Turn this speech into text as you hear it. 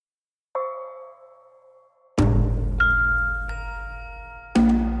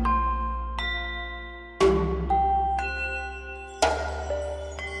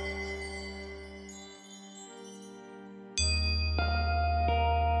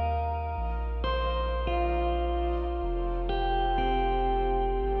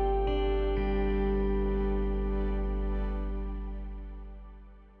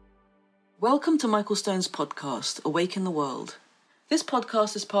Welcome to Michael Stone's podcast, Awaken the World. This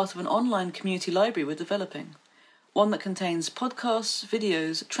podcast is part of an online community library we're developing, one that contains podcasts,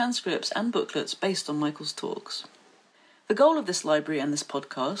 videos, transcripts, and booklets based on Michael's talks. The goal of this library and this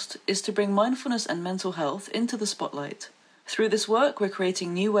podcast is to bring mindfulness and mental health into the spotlight. Through this work, we're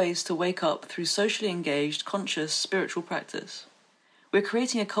creating new ways to wake up through socially engaged, conscious, spiritual practice. We're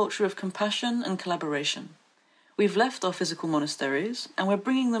creating a culture of compassion and collaboration. We've left our physical monasteries, and we're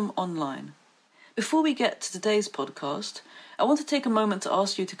bringing them online. Before we get to today's podcast, I want to take a moment to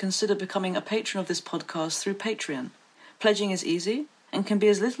ask you to consider becoming a patron of this podcast through Patreon. Pledging is easy and can be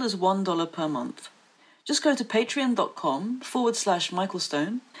as little as $1 per month. Just go to patreon.com/Michael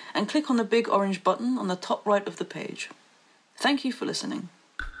Stone and click on the big orange button on the top right of the page. Thank you for listening.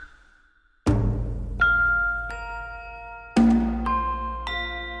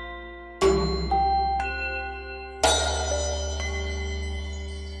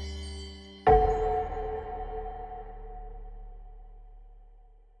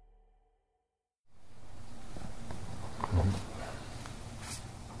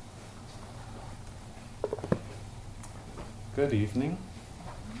 Good evening.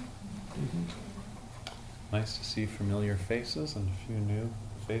 Nice to see familiar faces and a few new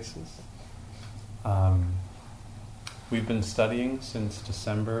faces. We've been studying since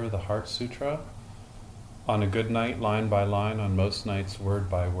December the Heart Sutra, on a good night, line by line, on most nights, word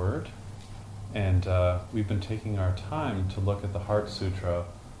by word. And we've been taking our time to look at the Heart Sutra,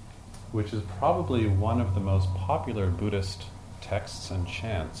 which is probably one of the most popular Buddhist texts and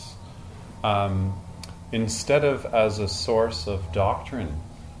chants. Instead of as a source of doctrine,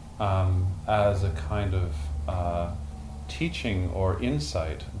 as a kind of teaching or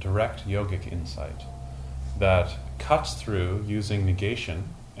insight, direct yogic insight, that cuts through using negation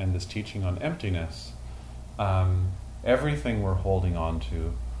and this teaching on emptiness, everything we're holding on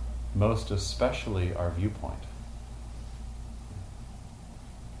to, most especially our viewpoint.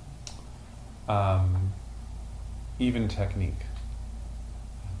 Even technique.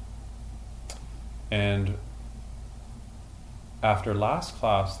 And after last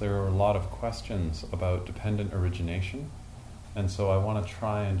class, there were a lot of questions about dependent origination, and so I want to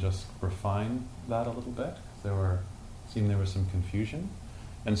try and just refine that a little bit. There was some confusion,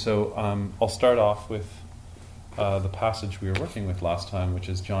 and so I'll start off with the passage we were working with last time, which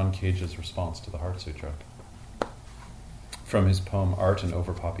is John Cage's response to the Heart Sutra, from his poem "Art and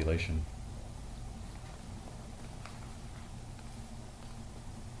Overpopulation."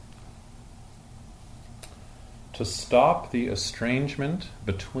 To stop the estrangement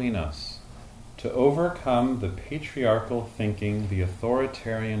between us, to overcome the patriarchal thinking, the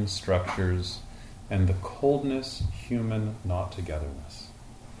authoritarian structures, and the coldness human not-togetherness.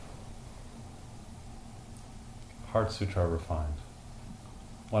 Heart Sutra refined.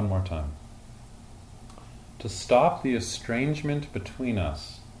 One more time. To stop the estrangement between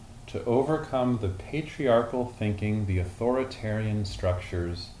us, to overcome the patriarchal thinking, the authoritarian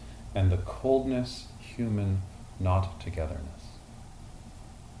structures, and the coldness human not togetherness.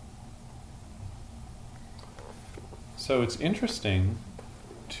 So it's interesting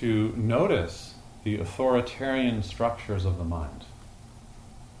to notice the authoritarian structures of the mind.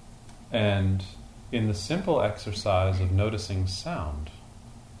 And in the simple exercise of noticing sound,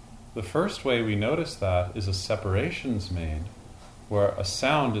 the first way we notice that is a separation's made where a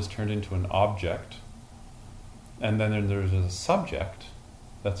sound is turned into an object, and then there's a subject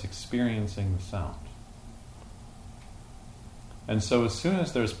that's experiencing the sound. And so as soon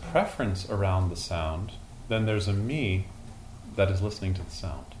as there's preference around the sound, then there's a me that is listening to the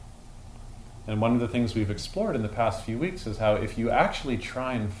sound. And one of the things we've explored in the past few weeks is how if you actually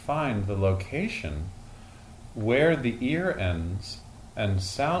try and find the location where the ear ends and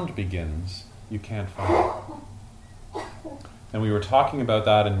sound begins, you can't find it. And we were talking about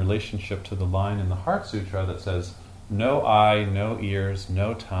that in relationship to the line in the Heart Sutra that says, no eye, no ears,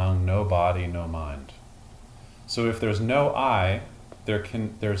 no tongue, no body, no mind. So if there's no I,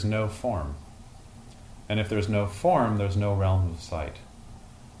 there's no form. And if there's no form, there's no realm of sight,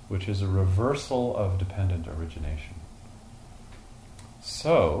 which is a reversal of dependent origination.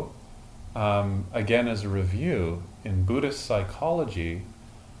 So, again, as a review, in Buddhist psychology,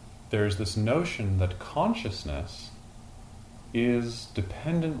 there's this notion that consciousness is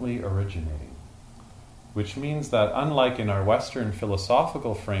dependently originating, which means that unlike in our Western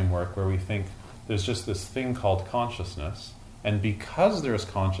philosophical framework where we think there's just this thing called consciousness, and because there's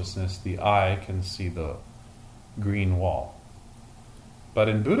consciousness, the eye can see the green wall. But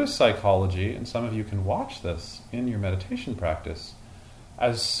in Buddhist psychology, and some of you can watch this in your meditation practice,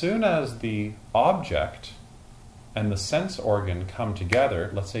 as soon as the object and the sense organ come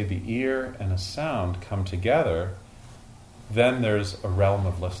together, let's say the ear and a sound come together, then there's a realm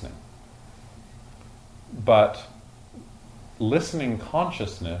of listening. But listening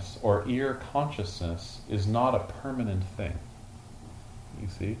consciousness or ear consciousness is not a permanent thing. You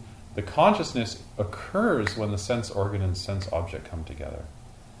see? The consciousness occurs when the sense organ and sense object come together.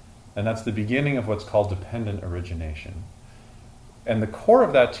 And that's the beginning of what's called dependent origination. And the core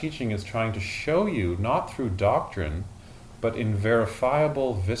of that teaching is trying to show you, not through doctrine, but in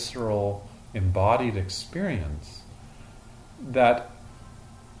verifiable, visceral, embodied experience, that,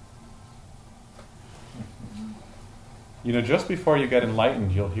 just before you get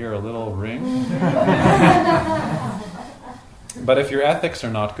enlightened, you'll hear a little ring. But if your ethics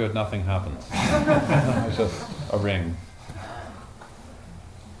are not good, nothing happens. It's just a ring.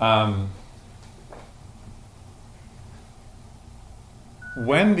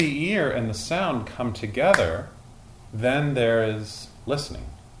 When the ear and the sound come together, then there is listening.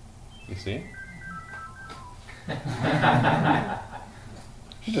 You see? You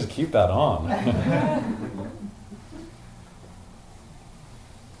should just keep that on.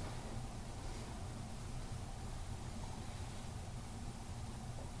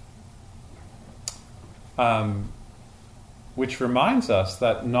 Which reminds us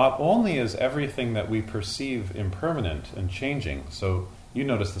that not only is everything that we perceive impermanent and changing, so you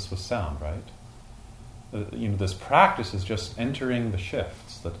notice this with sound, right? This practice is just entering the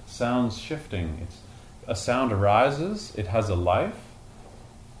shifts, the sound's shifting. A sound arises, it has a life,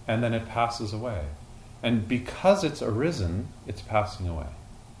 and then it passes away. And because it's arisen, it's passing away.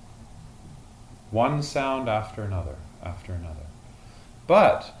 One sound after another, after another.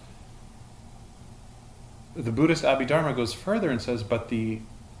 But the Buddhist Abhidharma goes further and says, but the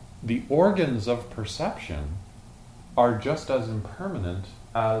organs of perception are just as impermanent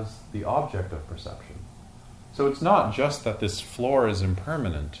as the object of perception. So it's not just that this floor is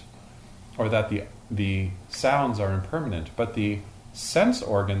impermanent or that the sounds are impermanent, but the sense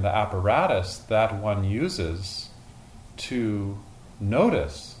organ, the apparatus that one uses to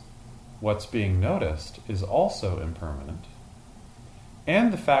notice what's being noticed is also impermanent.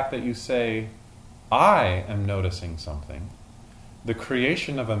 And the fact that you say, I am noticing something, the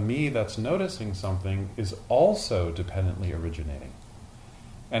creation of a me that's noticing something is also dependently originating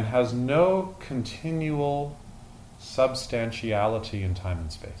and has no continual substantiality in time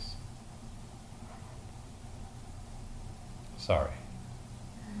and space. Sorry.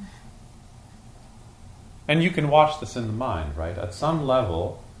 And you can watch this in the mind, right? At some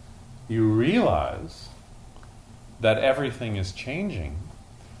level, you realize that everything is changing.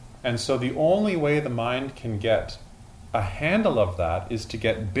 And so the only way the mind can get a handle of that is to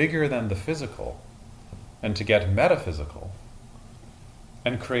get bigger than the physical and to get metaphysical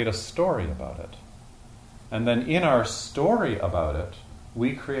and create a story about it. And then in our story about it,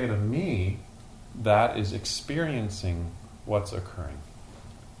 we create a me that is experiencing what's occurring.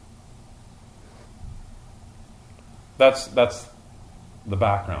 That's the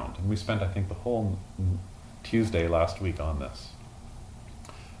background. And we spent, I think, the whole Tuesday last week on this.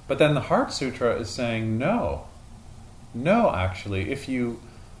 But then the Heart Sutra is saying, no, actually, if you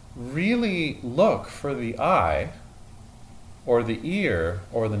really look for the eye, or the ear,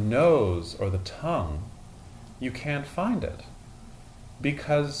 or the nose, or the tongue, you can't find it.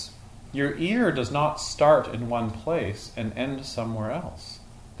 Because your ear does not start in one place and end somewhere else.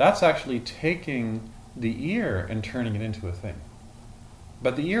 That's actually taking the ear and turning it into a thing.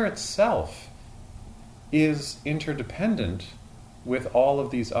 But the ear itself is interdependent with all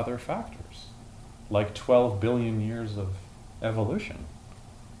of these other factors, like 12 billion years of evolution.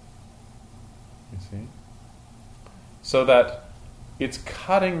 You see? So that it's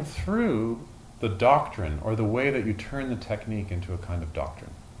cutting through the doctrine, or the way that you turn the technique into a kind of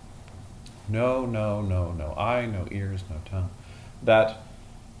doctrine. No eye, no ears, no tongue. That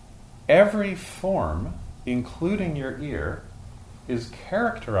every form, including your ear, is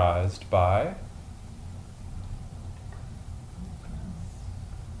characterized by...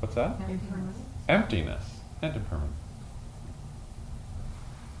 What's that? Emptiness and impermanence.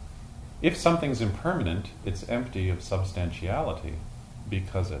 If something's impermanent, it's empty of substantiality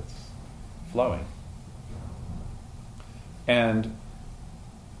because it's flowing. And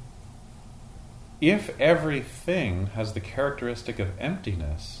if everything has the characteristic of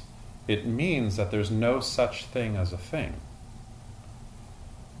emptiness, it means that there's no such thing as a thing.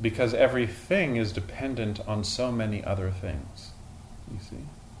 Because everything is dependent on so many other things. You see?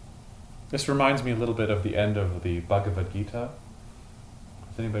 This reminds me a little bit of the end of the Bhagavad Gita.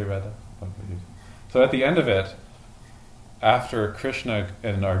 Has anybody read that? Bhagavad Gita? So at the end of it, after Krishna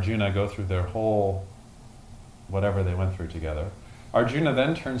and Arjuna go through their whole whatever they went through together. Arjuna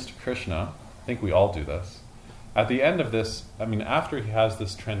then turns to Krishna. I think we all do this. At the end of this, after he has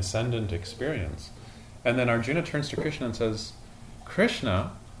this transcendent experience, and then Arjuna turns to Krishna and says,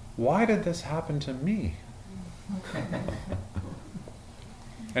 Krishna, why did this happen to me?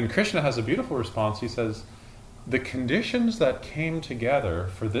 And Krishna has a beautiful response. He says, the conditions that came together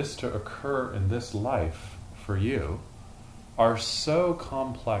for this to occur in this life for you are so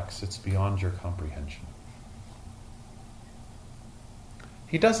complex it's beyond your comprehension.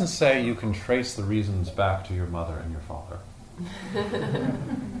 He doesn't say you can trace the reasons back to your mother and your father.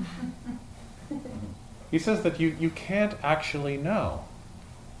 He says that you can't actually know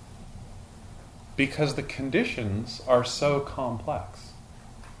because the conditions are so complex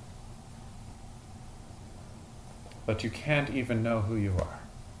that you can't even know who you are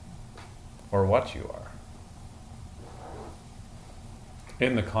or what you are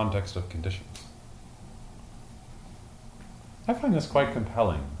in the context of conditions. I find this quite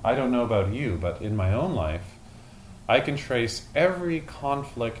compelling. I don't know about you, but in my own life, I can trace every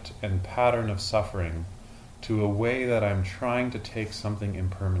conflict and pattern of suffering to a way that I'm trying to take something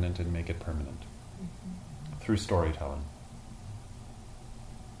impermanent and make it permanent through storytelling.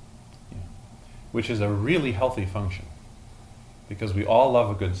 Yeah. Which is a really healthy function because we all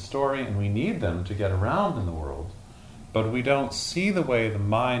love a good story and we need them to get around in the world, but we don't see the way the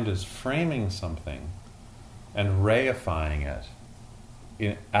mind is framing something and reifying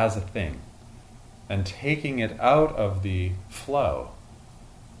it as a thing and taking it out of the flow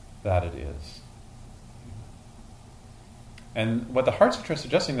that it is. And what the Heart Sutra is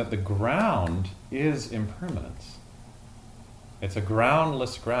suggesting that the ground is impermanence. It's a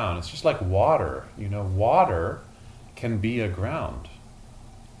groundless ground. It's just like water. Water can be a ground.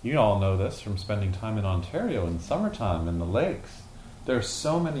 You all know this from spending time in Ontario in summertime in the lakes. There's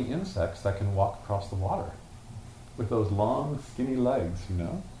so many insects that can walk across the water with those long, skinny legs,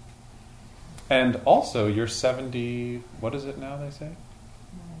 And also, you're 70, what is it now, they say?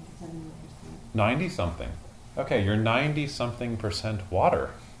 90-something. Okay, you're 90-something% water.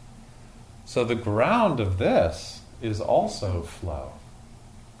 So the ground of this is also flow.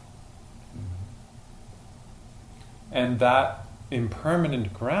 And that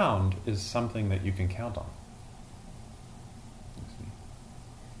impermanent ground is something that you can count on.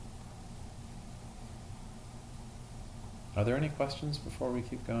 Are there any questions before we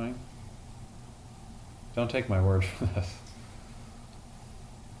keep going? Don't take my word for this.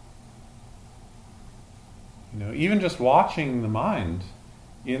 Even just watching the mind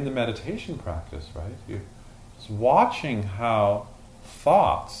in the meditation practice, right? You're just watching how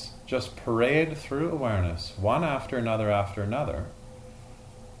thoughts just parade through awareness, one after another,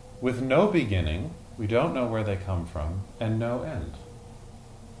 with no beginning, we don't know where they come from, and no end.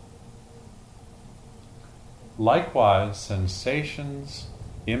 Likewise, sensations,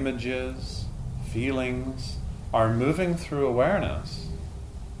 images, feelings are moving through awareness.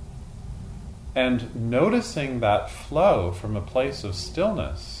 And noticing that flow from a place of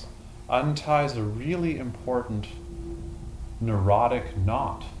stillness unties a really important neurotic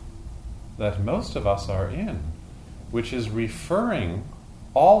knot that most of us are in, which is referring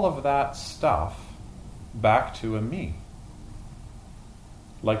all of that stuff back to a me.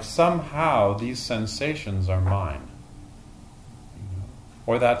 Like somehow these sensations are mine.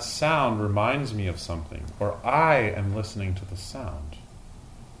 Or that sound reminds me of something. Or I am listening to the sound.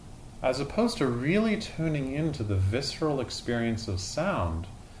 As opposed to really tuning into the visceral experience of sound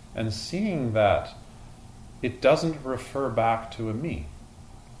and seeing that it doesn't refer back to a me.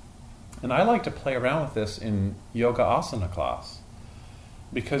 And I like to play around with this in yoga asana class.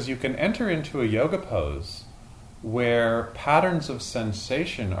 Because you can enter into a yoga pose where patterns of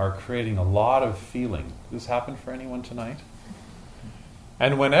sensation are creating a lot of feeling. Does this happen for anyone tonight?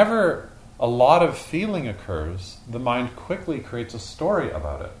 And whenever a lot of feeling occurs, the mind quickly creates a story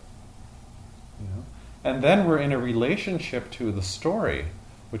about it. And then we're in a relationship to the story,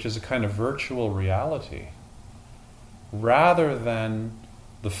 which is a kind of virtual reality, rather than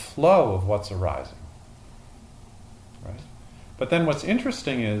the flow of what's arising. Right? But then what's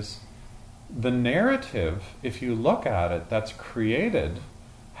interesting is the narrative, if you look at it, that's created,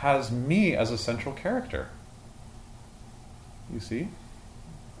 has me as a central character. You see?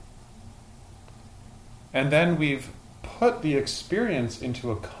 And then we've put the experience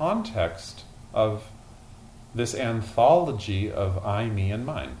into a context of this anthology of I, me, and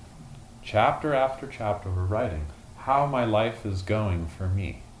mine. Chapter after chapter we're writing how my life is going for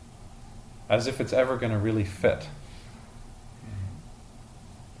me, as if it's ever going to really fit.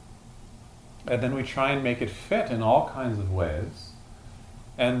 And then we try and make it fit in all kinds of ways,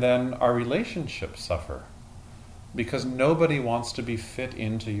 and then our relationships suffer. because nobody wants to be fit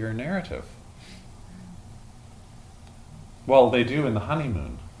into your narrative. Well, they do in the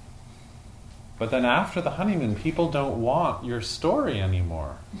honeymoon. But then after the honeymoon, people don't want your story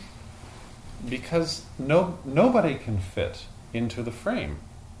anymore. Because nobody can fit into the frame.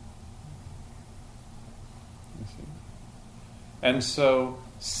 You see? And so,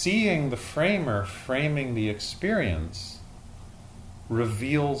 seeing the framer framing the experience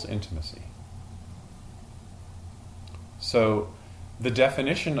reveals intimacy. So, the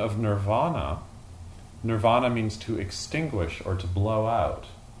definition of nirvana means to extinguish or to blow out.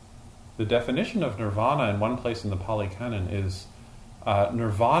 The definition of nirvana in one place in the Pali Canon is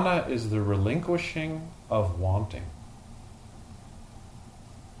nirvana is the relinquishing of wanting.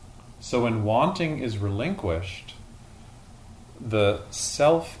 So when wanting is relinquished, the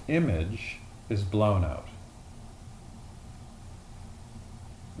self-image is blown out.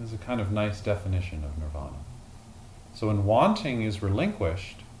 This is a kind of nice definition of nirvana. So when wanting is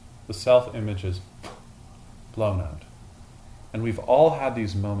relinquished, the self-image is blown out. And we've all had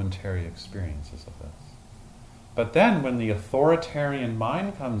these momentary experiences of this. But then when the authoritarian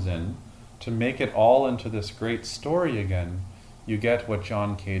mind comes in to make it all into this great story again, you get what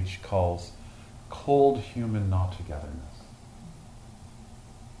John Cage calls cold human not-togetherness.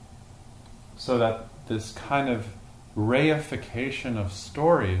 So that this kind of reification of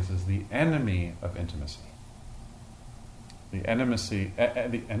stories is the enemy of intimacy. The enmity?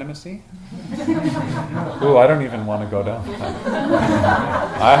 The enmity? Ooh, I don't even want to go down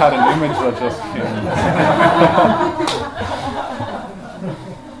that. I had an image that just came.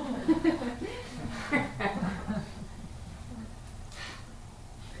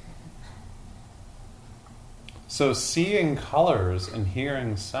 So seeing colors and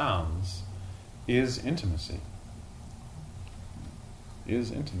hearing sounds is intimacy.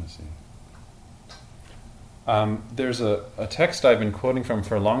 There's a text I've been quoting from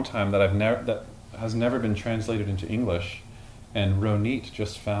for a long time that has never been translated into English, and Ronit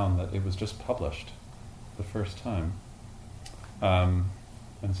just found that it was just published the first time. And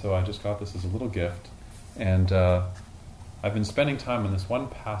so I just got this as a little gift, and I've been spending time on this one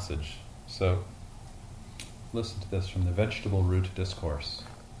passage. So listen to this from the Vegetable Root Discourse.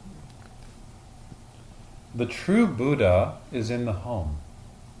 The true Buddha is in the home.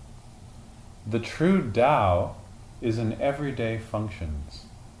 The true Tao is in everyday functions.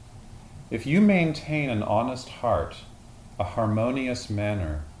 If you maintain an honest heart, a harmonious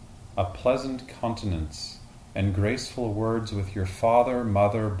manner, a pleasant countenance, and graceful words with your father,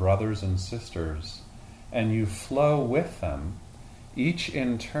 mother, brothers, and sisters, and you flow with them, each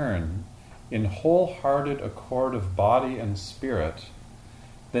in turn, in wholehearted accord of body and spirit,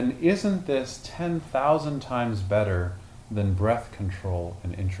 then isn't this 10,000 times better than breath control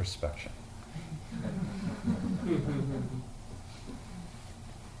and introspection?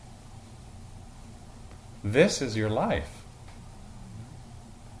 This is your life.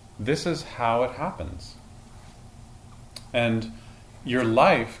 This is how it happens. And your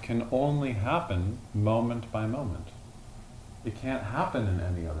life can only happen moment by moment. It can't happen in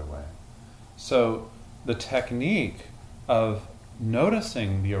any other way. So the technique of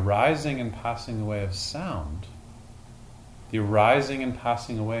noticing the arising and passing away of sound, the arising and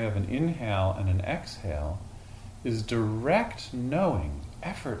passing away of an inhale and an exhale, is direct knowing,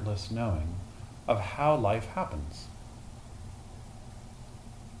 effortless knowing of how life happens.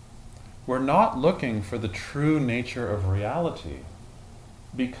 We're not looking for the true nature of reality,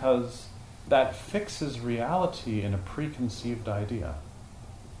 because that fixes reality in a preconceived idea.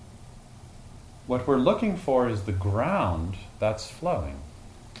 What we're looking for is the ground that's flowing.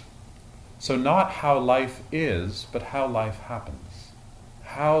 So not how life is, but how life happens.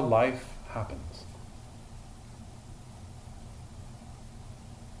 How life happens.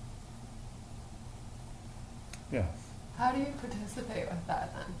 Yes. How do you participate with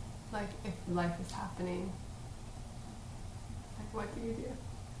that then? Like, if life is happening, like, what do you do?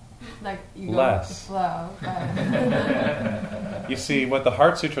 Like, you go with the flow, but... You see, what the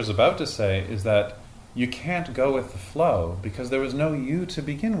Heart Sutra is about to say is that you can't go with the flow because there was no you to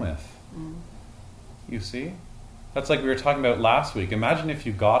begin with. Mm. You see? That's like we were talking about last week. Imagine if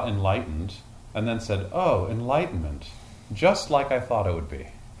you got enlightened and then said, oh, enlightenment, just like I thought it would be.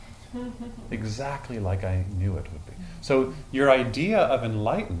 Exactly like I knew it would be. So your idea of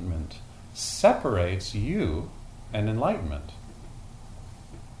enlightenment separates you and enlightenment.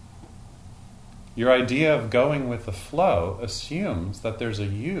 Your idea of going with the flow assumes that there's a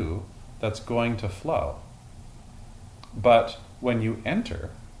you that's going to flow. But when you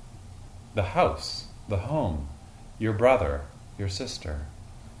enter the house, the home, your brother, your sister,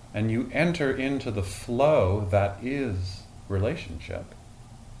 and you enter into the flow that is relationship,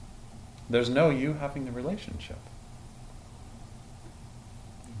 there's no you having the relationship.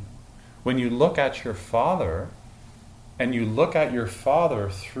 When you look at your father, and you look at your father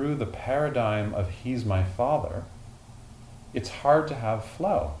through the paradigm of he's my father, it's hard to have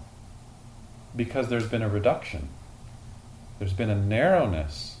flow because there's been a reduction. There's been a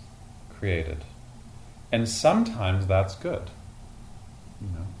narrowness created. And sometimes that's good.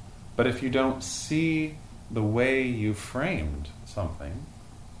 But if you don't see the way you framed something,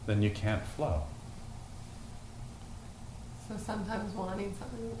 then you can't flow. So sometimes wanting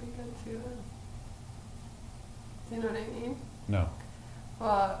something would be good too. Do you know what I mean? No.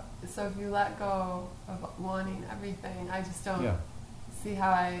 Well, so if you let go of wanting everything, I just don't see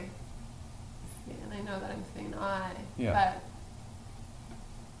how I see, and I know that I'm saying I. Yeah.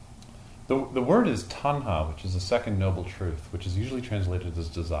 But the word is tanha, which is the second noble truth, which is usually translated as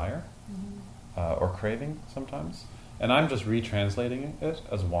desire or craving sometimes. And I'm just retranslating it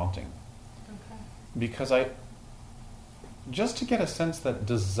as wanting. Okay. Because just to get a sense that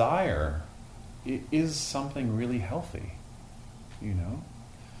desire is something really healthy,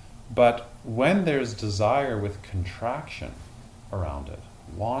 But when there's desire with contraction around it,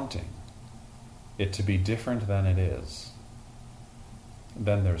 wanting it to be different than it is,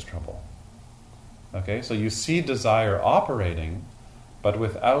 then there's trouble. Okay, so you see desire operating, but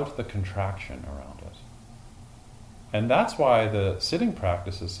without the contraction around it. And that's why the sitting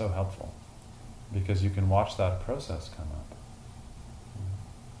practice is so helpful, because you can watch that process come up.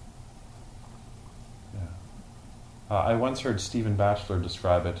 I once heard Stephen Batchelor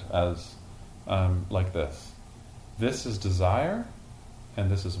describe it as like this. This is desire,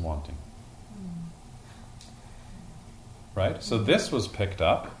 and this is wanting. Right? So this was picked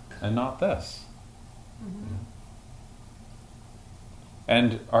up, and not this.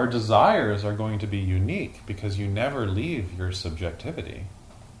 And our desires are going to be unique, because you never leave your subjectivity.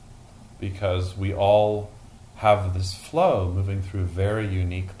 Because we all have this flow moving through very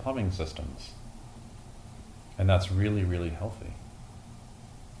unique plumbing systems. And that's really, really healthy.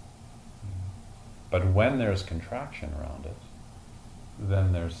 But when there's contraction around it,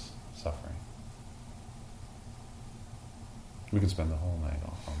 then there's suffering. We could spend the whole night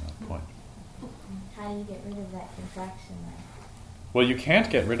on that point. How do you get rid of that contraction then? Well, you can't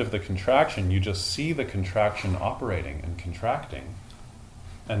get rid of the contraction. You just see the contraction operating and contracting,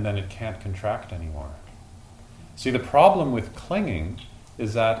 and then it can't contract anymore. See, the problem with clinging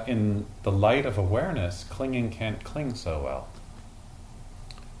is that in the light of awareness, clinging can't cling so well.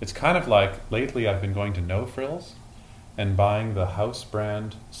 It's kind of like, lately I've been going to No Frills and buying the house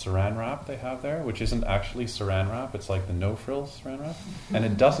brand saran wrap they have there, which isn't actually saran wrap, it's like the No Frills saran wrap, and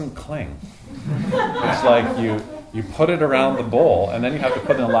it doesn't cling. It's like you put it around the bowl, and then you have to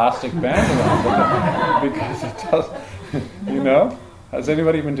put an elastic band around it, because it does, Has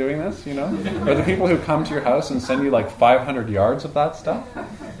anybody been doing this, Or the people who come to your house and send you like 500 yards of that stuff,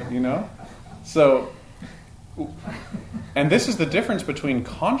 So, and this is the difference between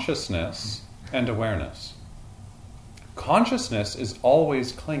consciousness and awareness. Consciousness is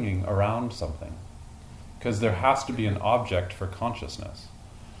always clinging around something, because there has to be an object for consciousness.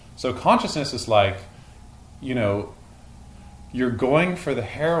 So consciousness is like, you're going for the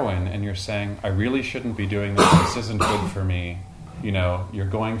heroin and you're saying, I really shouldn't be doing this isn't good for me. You're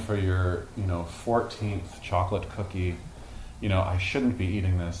going for your, 14th chocolate cookie. I shouldn't be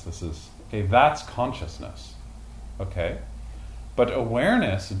eating this. Okay, that's consciousness. Okay? But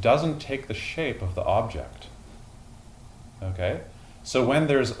awareness doesn't take the shape of the object. Okay? So when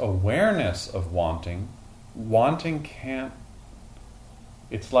there's awareness of wanting can't,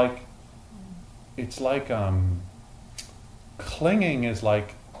 it's like clinging is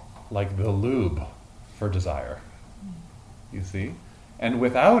like the lube for desire. You see? And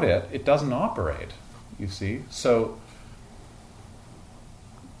without it, it doesn't operate. You see? So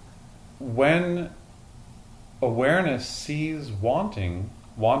when awareness sees wanting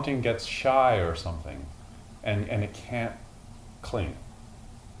gets shy or something, and it can't cling.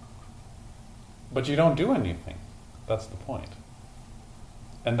 But you don't do anything. That's the point.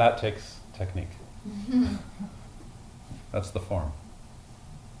 And that takes technique. That's the form.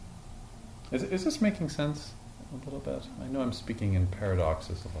 Is this making sense a little bit? I know I'm speaking in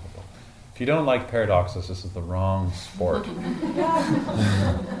paradoxes a little bit. If you don't like paradoxes, this is the wrong sport.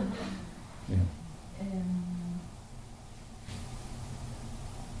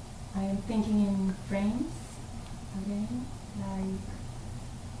 I am thinking in frames again, like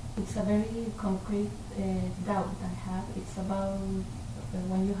it's a very concrete doubt I have. It's about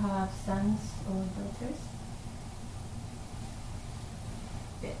when you have sons or daughters.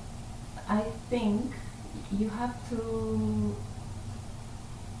 I think you have to.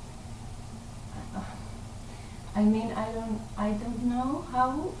 I mean, I don't know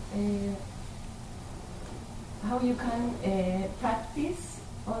how you can practice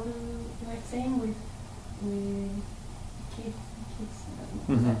all you are saying with kids.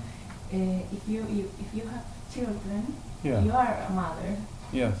 Mm-hmm. If you have children, Yeah. you are a mother.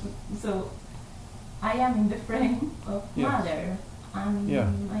 Yes. So I am in the frame of Yes. mother, and Yeah.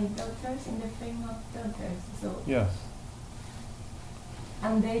 my daughter's in the frame of daughters. So Yes.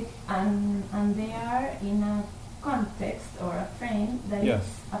 and they are in a context or a frame that Yes. is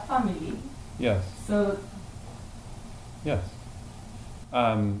a family. Yes. So Yes.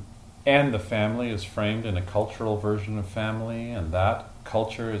 And the family is framed in a cultural version of family, and that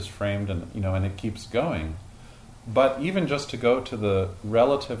culture is framed in, and it keeps going. But even just to go to the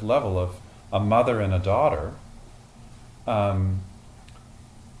relative level of a mother and a daughter,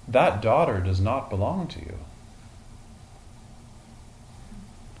 that daughter does not belong to you.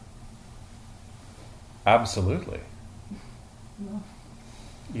 Absolutely.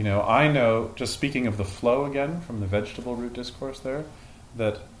 no. I know, just speaking of the flow again from the vegetable root discourse there,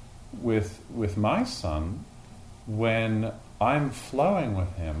 that with my son, when I'm flowing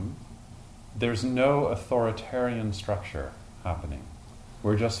with him, there's no authoritarian structure happening.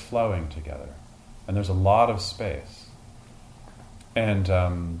 We're just flowing together. And there's a lot of space. And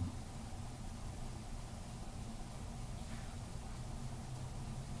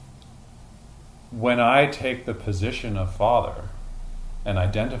when I take the position of father and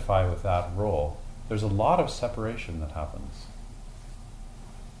identify with that role, there's a lot of separation that happens.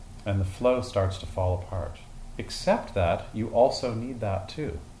 And the flow starts to fall apart. Except that you also need that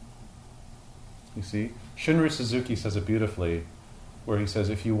too. You see? Shunryu Suzuki says it beautifully, where he says,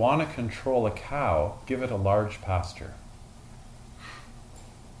 if you want to control a cow, give it a large pasture.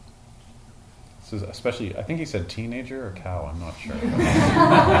 This is especially, I think he said teenager or cow, I'm not sure.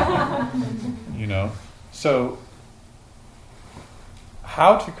 So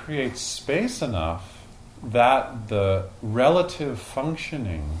how to create space enough that the relative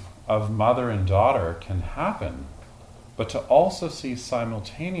functioning of mother and daughter can happen, but to also see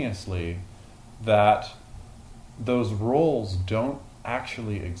simultaneously that those roles don't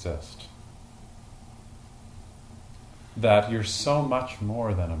actually exist. That you're so much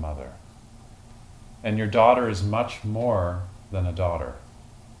more than a mother. And your daughter is much more than a daughter.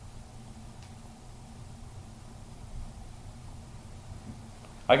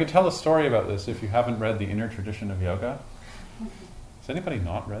 I could tell a story about this if you haven't read The Inner Tradition of Yoga. Has anybody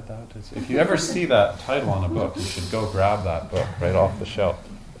not read that? If you ever see that title on a book, you should go grab that book right off the shelf.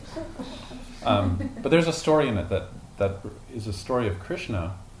 But there's a story in it that is a story of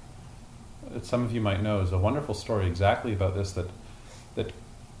Krishna that some of you might know is a wonderful story exactly about this, that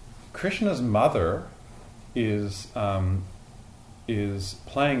Krishna's mother is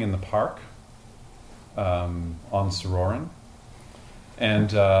playing in the park on Sarovaran,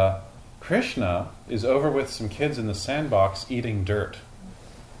 and Krishna is over with some kids in the sandbox eating dirt.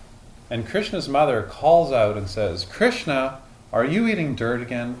 And Krishna's mother calls out and says, "Krishna, are you eating dirt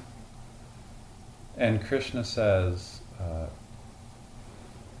again?" And Krishna says,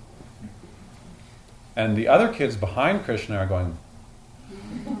 and the other kids behind Krishna are going,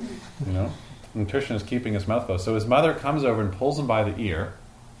 and Krishna is keeping his mouth closed. So his mother comes over and pulls him by the ear.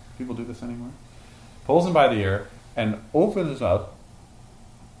 People do this anymore? Pulls him by the ear and opens his mouth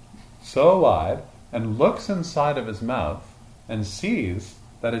so wide and looks inside of his mouth and sees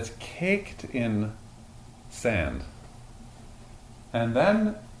that it's caked in sand. And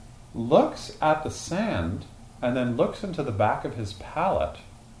then looks at the sand and then looks into the back of his palate,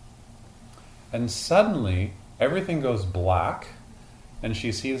 and suddenly everything goes black and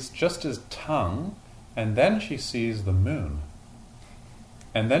she sees just his tongue, and then she sees the moon,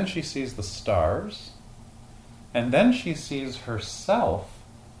 and then she sees the stars, and then she sees herself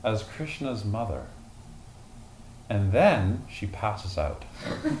as Krishna's mother, and then she passes out.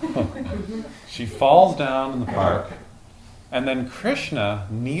 She falls down in the park. And then Krishna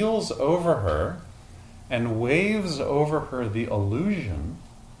kneels over her and waves over her the illusion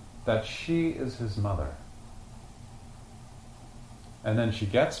that she is his mother. And then she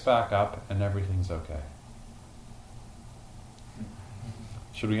gets back up and everything's okay.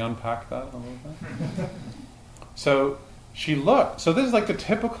 Should we unpack that a little bit? So this is like the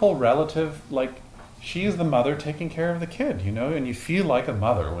typical relative, like she is the mother taking care of the kid, and you feel like a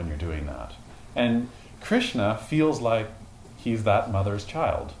mother when you're doing that. And Krishna feels like he's that mother's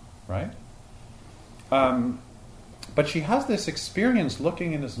child, right? But she has this experience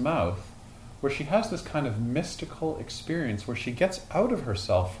looking in his mouth where she has this kind of mystical experience where she gets out of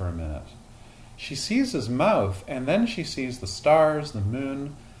herself for a minute. She sees his mouth, and then she sees the stars, the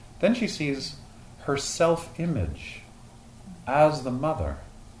moon, then she sees her self-image as the mother.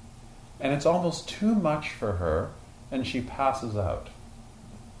 And it's almost too much for her, and she passes out.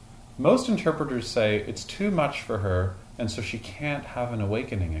 Most interpreters say it's too much for her, and so she can't have an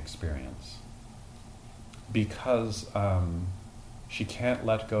awakening experience because she can't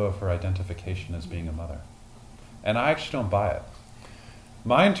let go of her identification as being a mother. And I actually don't buy it.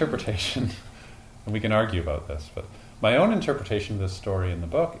 My interpretation, and we can argue about this, but my own interpretation of this story in the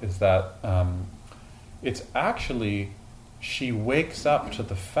book is that it's actually, she wakes up to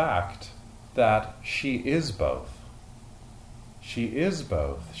the fact that she is both. She is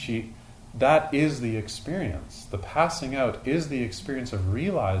both. That is the experience. The passing out is the experience of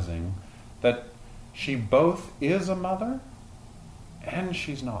realizing that she both is a mother and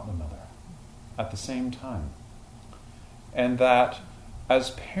she's not the mother at the same time. And that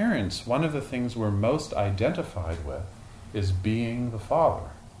as parents, one of the things we're most identified with is being the father,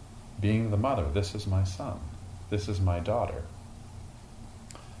 being the mother. This is my son. This is my daughter.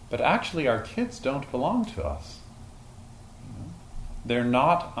 But actually our kids don't belong to us. They're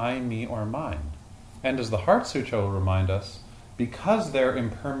not I, me, or mine. And as the Heart Sutra will remind us, because they're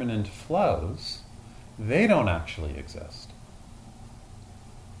impermanent flows, they don't actually exist.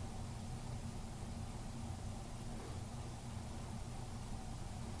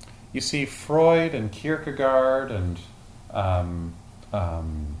 You see, Freud and Kierkegaard and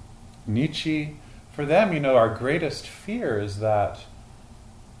Nietzsche, for them, our greatest fear is that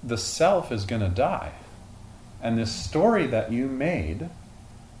the self is going to die. And this story that you made,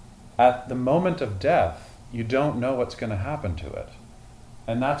 at the moment of death, you don't know what's going to happen to it.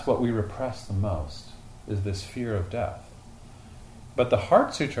 And that's what we repress the most, is this fear of death. But the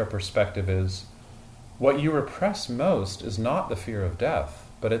Heart Sutra perspective is, what you repress most is not the fear of death,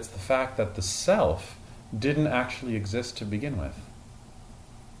 but it's the fact that the self didn't actually exist to begin with.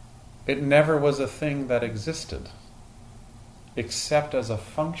 It never was a thing that existed, except as a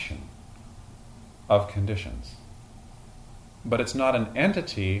function of conditions. But it's not an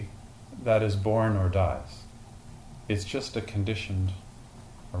entity that is born or dies. It's just a conditioned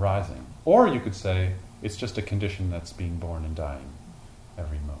arising. Or you could say, it's just a condition that's being born and dying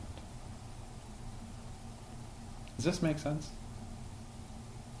every moment. Does this make sense?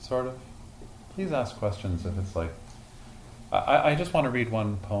 Sort of? Please ask questions if it's like... I just want to read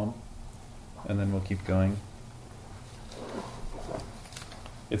one poem, and then we'll keep going.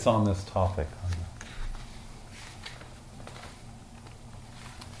 It's on this topic.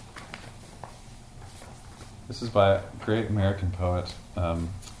 This is by a great American poet. Don't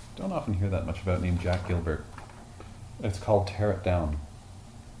often hear that much about, named Jack Gilbert. It's called Tear It Down.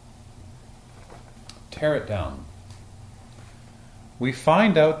 Tear it down. We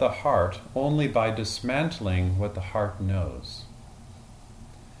find out the heart only by dismantling what the heart knows.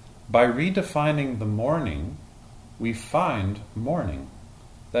 By redefining the morning, we find morning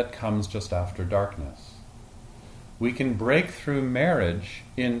that comes just after darkness. We can break through marriage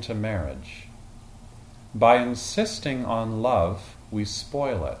into marriage. By insisting on love, we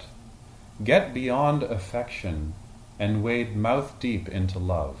spoil it, get beyond affection, and wade mouth deep into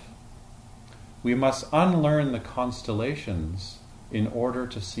love. We must unlearn the constellations in order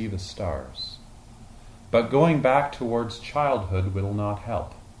to see the stars. But going back towards childhood will not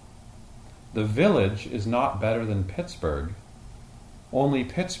help. The village is not better than Pittsburgh. Only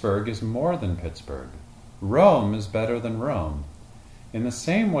Pittsburgh is more than Pittsburgh. Rome is better than Rome. In the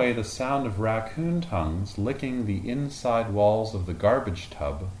same way, the sound of raccoon tongues licking the inside walls of the garbage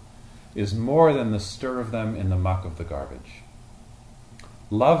tub is more than the stir of them in the muck of the garbage.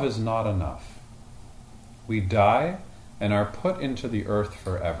 Love is not enough. We die and are put into the earth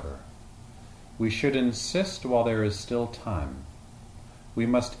forever. We should insist while there is still time. We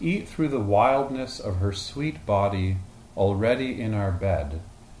must eat through the wildness of her sweet body already in our bed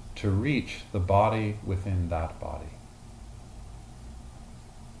to reach the body within that body.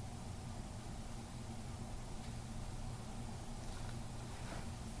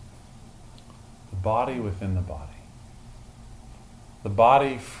 The body within the body. The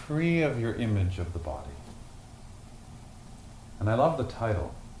body free of your image of the body. And I love the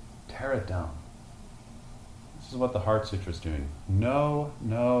title, Tear It Down. This is what the Heart Sutra is doing. No,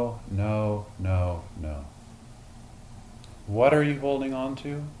 no, no, no, no. What are you holding on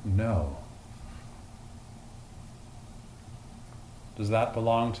to? No. Does that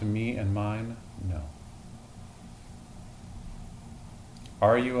belong to me and mine? No.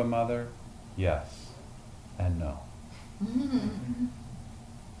 Are you a mother? Yes and no.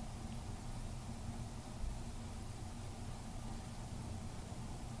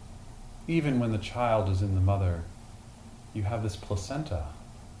 even when the child is in the mother, you have this placenta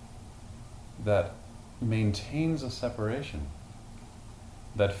that maintains a separation,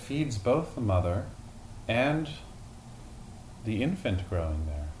 that feeds both the mother and the infant growing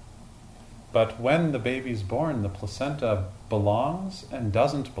there. But when the baby's born, the placenta belongs and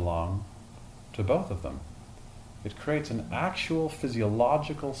doesn't belong to both of them. It creates an actual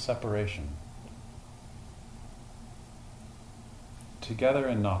physiological separation. Together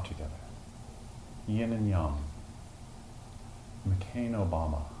and not together. Yin and yang. McCain,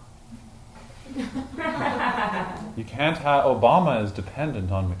 Obama. You can't have... Obama is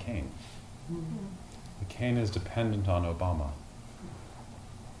dependent on McCain. McCain is dependent on Obama.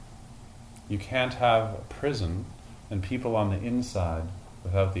 You can't have a prison and people on the inside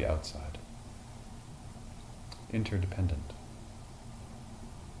without the outside. Interdependent.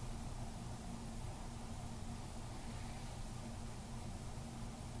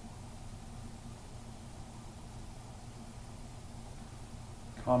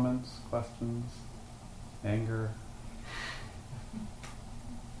 Comments, questions, anger?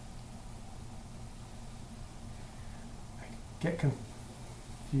 I get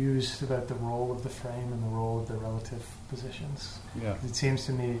confused about the role of the frame and the role of the relative positions. Yeah. It seems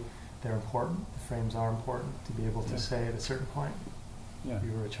to me they're important. The frames are important to be able to say at a certain point,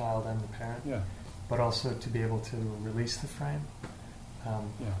 you were a child, I'm the parent. Yeah. But also to be able to release the frame.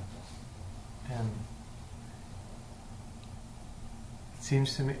 And it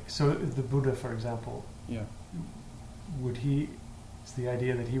seems to me, so the Buddha, for example, is the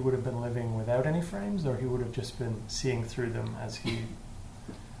idea that he would have been living without any frames, or he would have just been seeing through them as he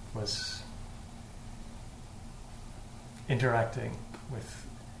was interacting with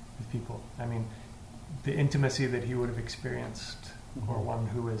people? I mean, the intimacy that he would have experienced, or one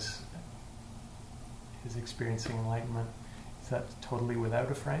who is experiencing enlightenment, is that totally without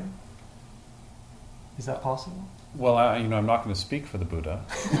a frame? Is that possible? Well, I'm not going to speak for the Buddha,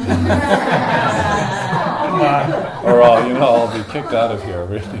 or I'll be kicked out of here.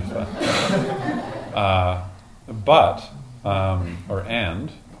 Really,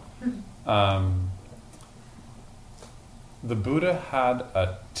 the Buddha had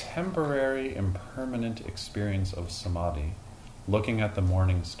a temporary, impermanent experience of samadhi, looking at the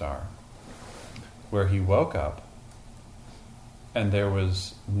morning star, where he woke up, and there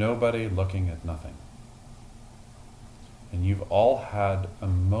was nobody looking at nothing. And you've all had a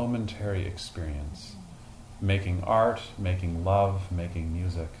momentary experience, making art, making love, making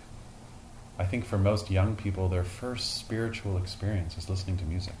music. I think for most young people, their first spiritual experience is listening to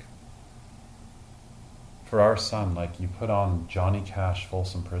music. For our son, you put on Johnny Cash,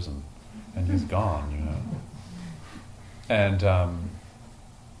 Folsom Prison, and he's gone, And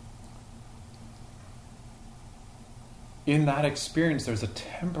in that experience, there's a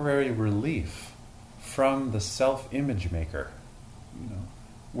temporary relief from the self-image maker,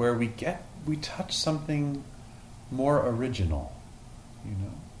 where we touch something more original,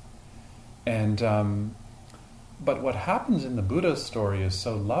 And but what happens in the Buddha's story is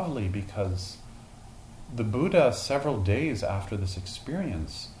so lovely, because the Buddha, several days after this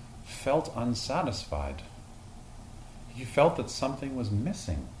experience, felt unsatisfied. He felt that something was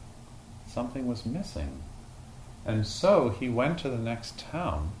missing. Something was missing. And so he went to the next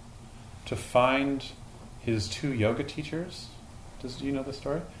town to find his 2 yoga teachers. Do you know the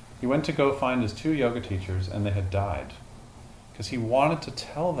story? He went to go find his 2 yoga teachers, and they had died, because he wanted to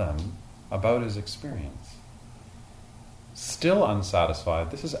tell them about his experience. Still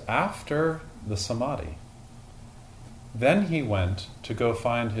unsatisfied. This is after the samadhi. Then he went to go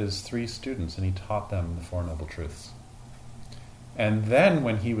find his 3 students, and he taught them the 4 Noble Truths. And then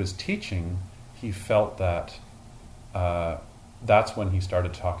when he was teaching, he felt that that's when he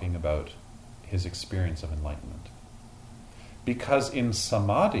started talking about his experience of enlightenment. Because in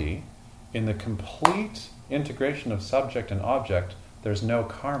samadhi, in the complete integration of subject and object, there's no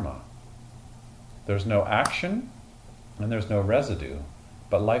karma. There's no action, and there's no residue.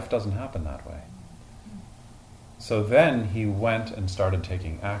 But life doesn't happen that way. So then he went and started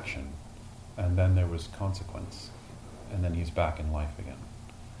taking action, and then there was consequence, and then he's back in life again.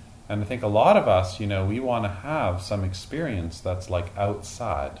 And I think a lot of us, we want to have some experience that's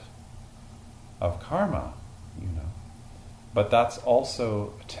outside of karma, But that's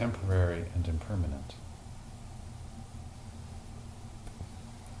also temporary and impermanent.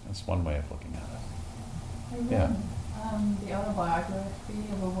 That's one way of looking at it. The autobiography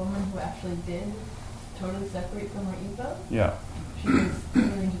of a woman who actually did totally separate from her ego. Yeah. She was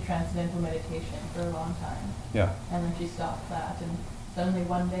really into transcendental meditation for a long time. Yeah. And then she stopped that, and suddenly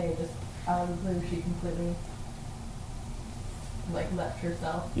one day, just out of the blue, she completely like left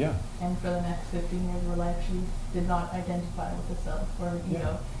herself. Yeah. And for the next 15 years of her life, she did not identify with the self, or you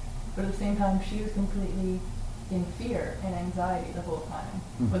know, but at the same time, she was completely in fear and anxiety the whole time.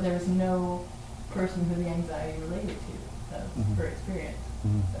 But there was no person who the anxiety related to her experience.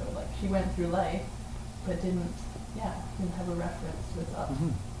 So like she went through life, but didn't have a reference to herself.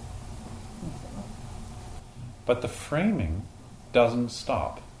 So. But the framing doesn't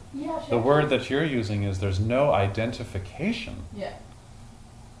stop. Yeah, the word that you're using is there's no identification. Yeah.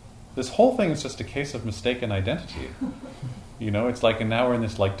 This whole thing is just a case of mistaken identity. You know, it's like, and now we're in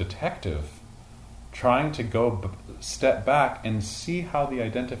this like detective trying to go step back and see how the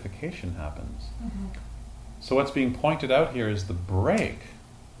identification happens. So what's being pointed out here is the break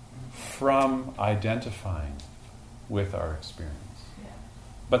from identifying with our experience. Yeah.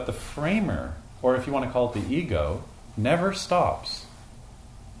 But the framer, or if you want to call it the ego, never stops.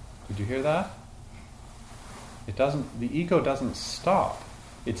 Did you hear that? It doesn't. The ego doesn't stop.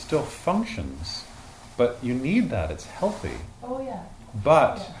 It still functions, but you need that. It's healthy. Oh yeah.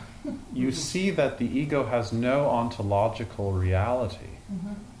 But you see that the ego has no ontological reality,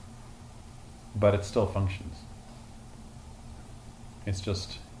 but it still functions. It's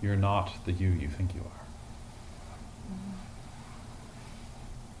just you're not the you think you are.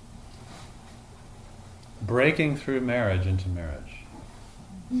 Breaking through marriage into marriage.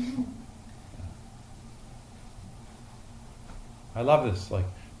 I love this, like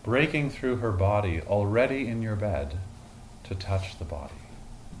breaking through her body already in your bed to touch the body.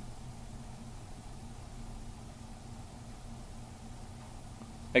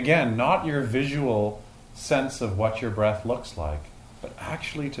 Again, not your visual sense of what your breath looks like, but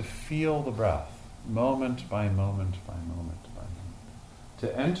actually to feel the breath, moment by moment by moment by moment.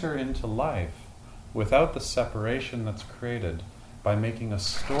 To enter into life without the separation that's created by making a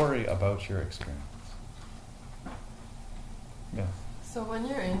story about your experience. Yeah. So when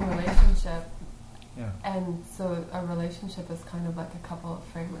you're in a relationship, Yeah. and so a relationship is kind of like a couple of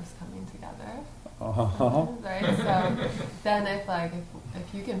framers coming together, right? So then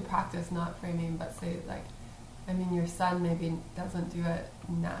if you can practice not framing, but say like, I mean, your son maybe doesn't do it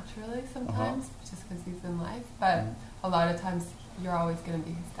naturally sometimes, just because he's in life, but a lot of times you're always going to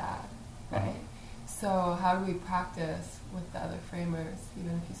be his dad, right? So how do we practice with the other framers,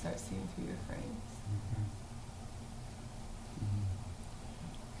 even if you start seeing through your frames?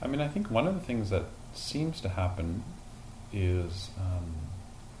 I mean, I think one of the things that seems to happen is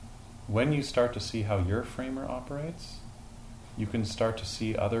when you start to see how your framer operates, you can start to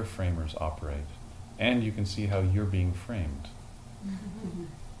see other framers operate, and you can see how you're being framed.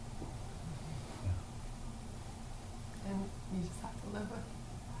 And you just have to live with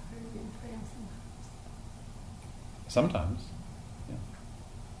how you're being framed sometimes. Sometimes. Yeah.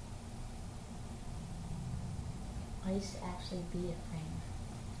 I used to actually be a framer.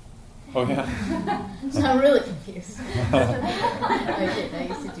 Oh yeah. So I'm really confused. I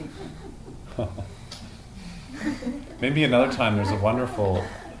used to do Maybe another time there's a wonderful,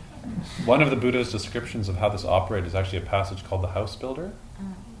 one of the Buddha's descriptions of how this operates is actually a passage called The House Builder,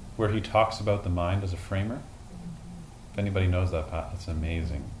 where he talks about the mind as a framer. If anybody knows that, it's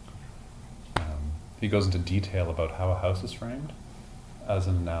amazing. He goes into detail about how a house is framed as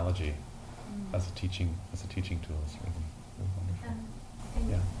an analogy, as a teaching tool. It's really, really wonderful.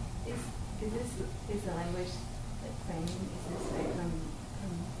 Yeah. Is the language like framing? Is this like from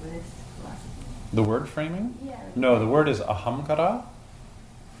Buddhist philosophy? The word framing? Yeah. No, the word is ahamkara.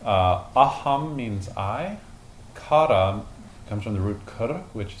 Aham means I. Kara comes from the root kara,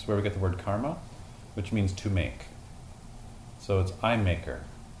 which is where we get the word karma, which means to make. So it's I maker,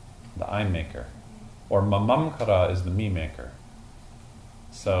 the I maker. Or mamamkara is the me maker.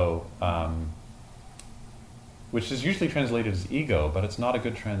 So, which is usually translated as ego, but it's not a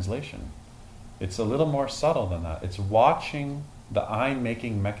good translation. It's a little more subtle than that. It's watching the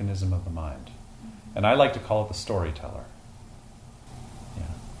I-making mechanism of the mind. And I like to call it the storyteller. Yeah.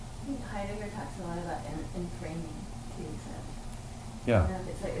 I think Heidegger talks a lot about in framing too. So Yeah. I don't know if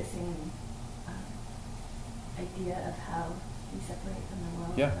it's like the same idea of how we separate from the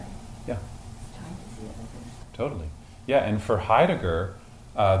world. Yeah. By Yeah. trying to see it like this. Totally. Yeah, and for Heidegger,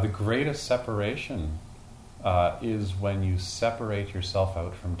 the greatest separation is when you separate yourself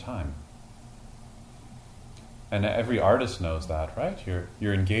out from time. And every artist knows that, right?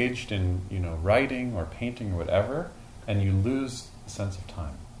 You're engaged in, writing or painting or whatever, and you lose the sense of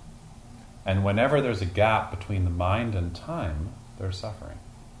time. And whenever there's a gap between the mind and time, there's suffering.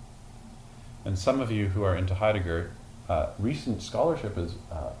 And some of you who are into Heidegger, recent scholarship is,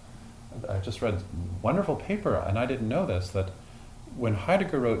 I just read a wonderful paper, and I didn't know this, that when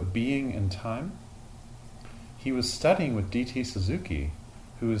Heidegger wrote Being and Time, he was studying with D.T. Suzuki,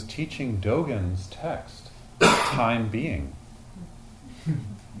 who was teaching Dogen's text, Time Being.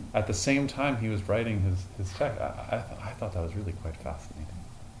 At the same time he was writing his text. I thought that was really quite fascinating.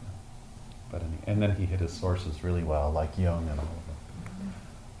 But and then he hit his sources really well, like Jung and all of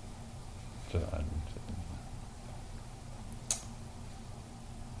them.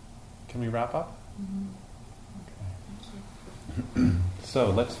 Can we wrap up? Mm-hmm. Okay. So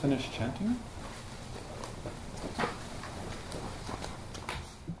let's finish chanting.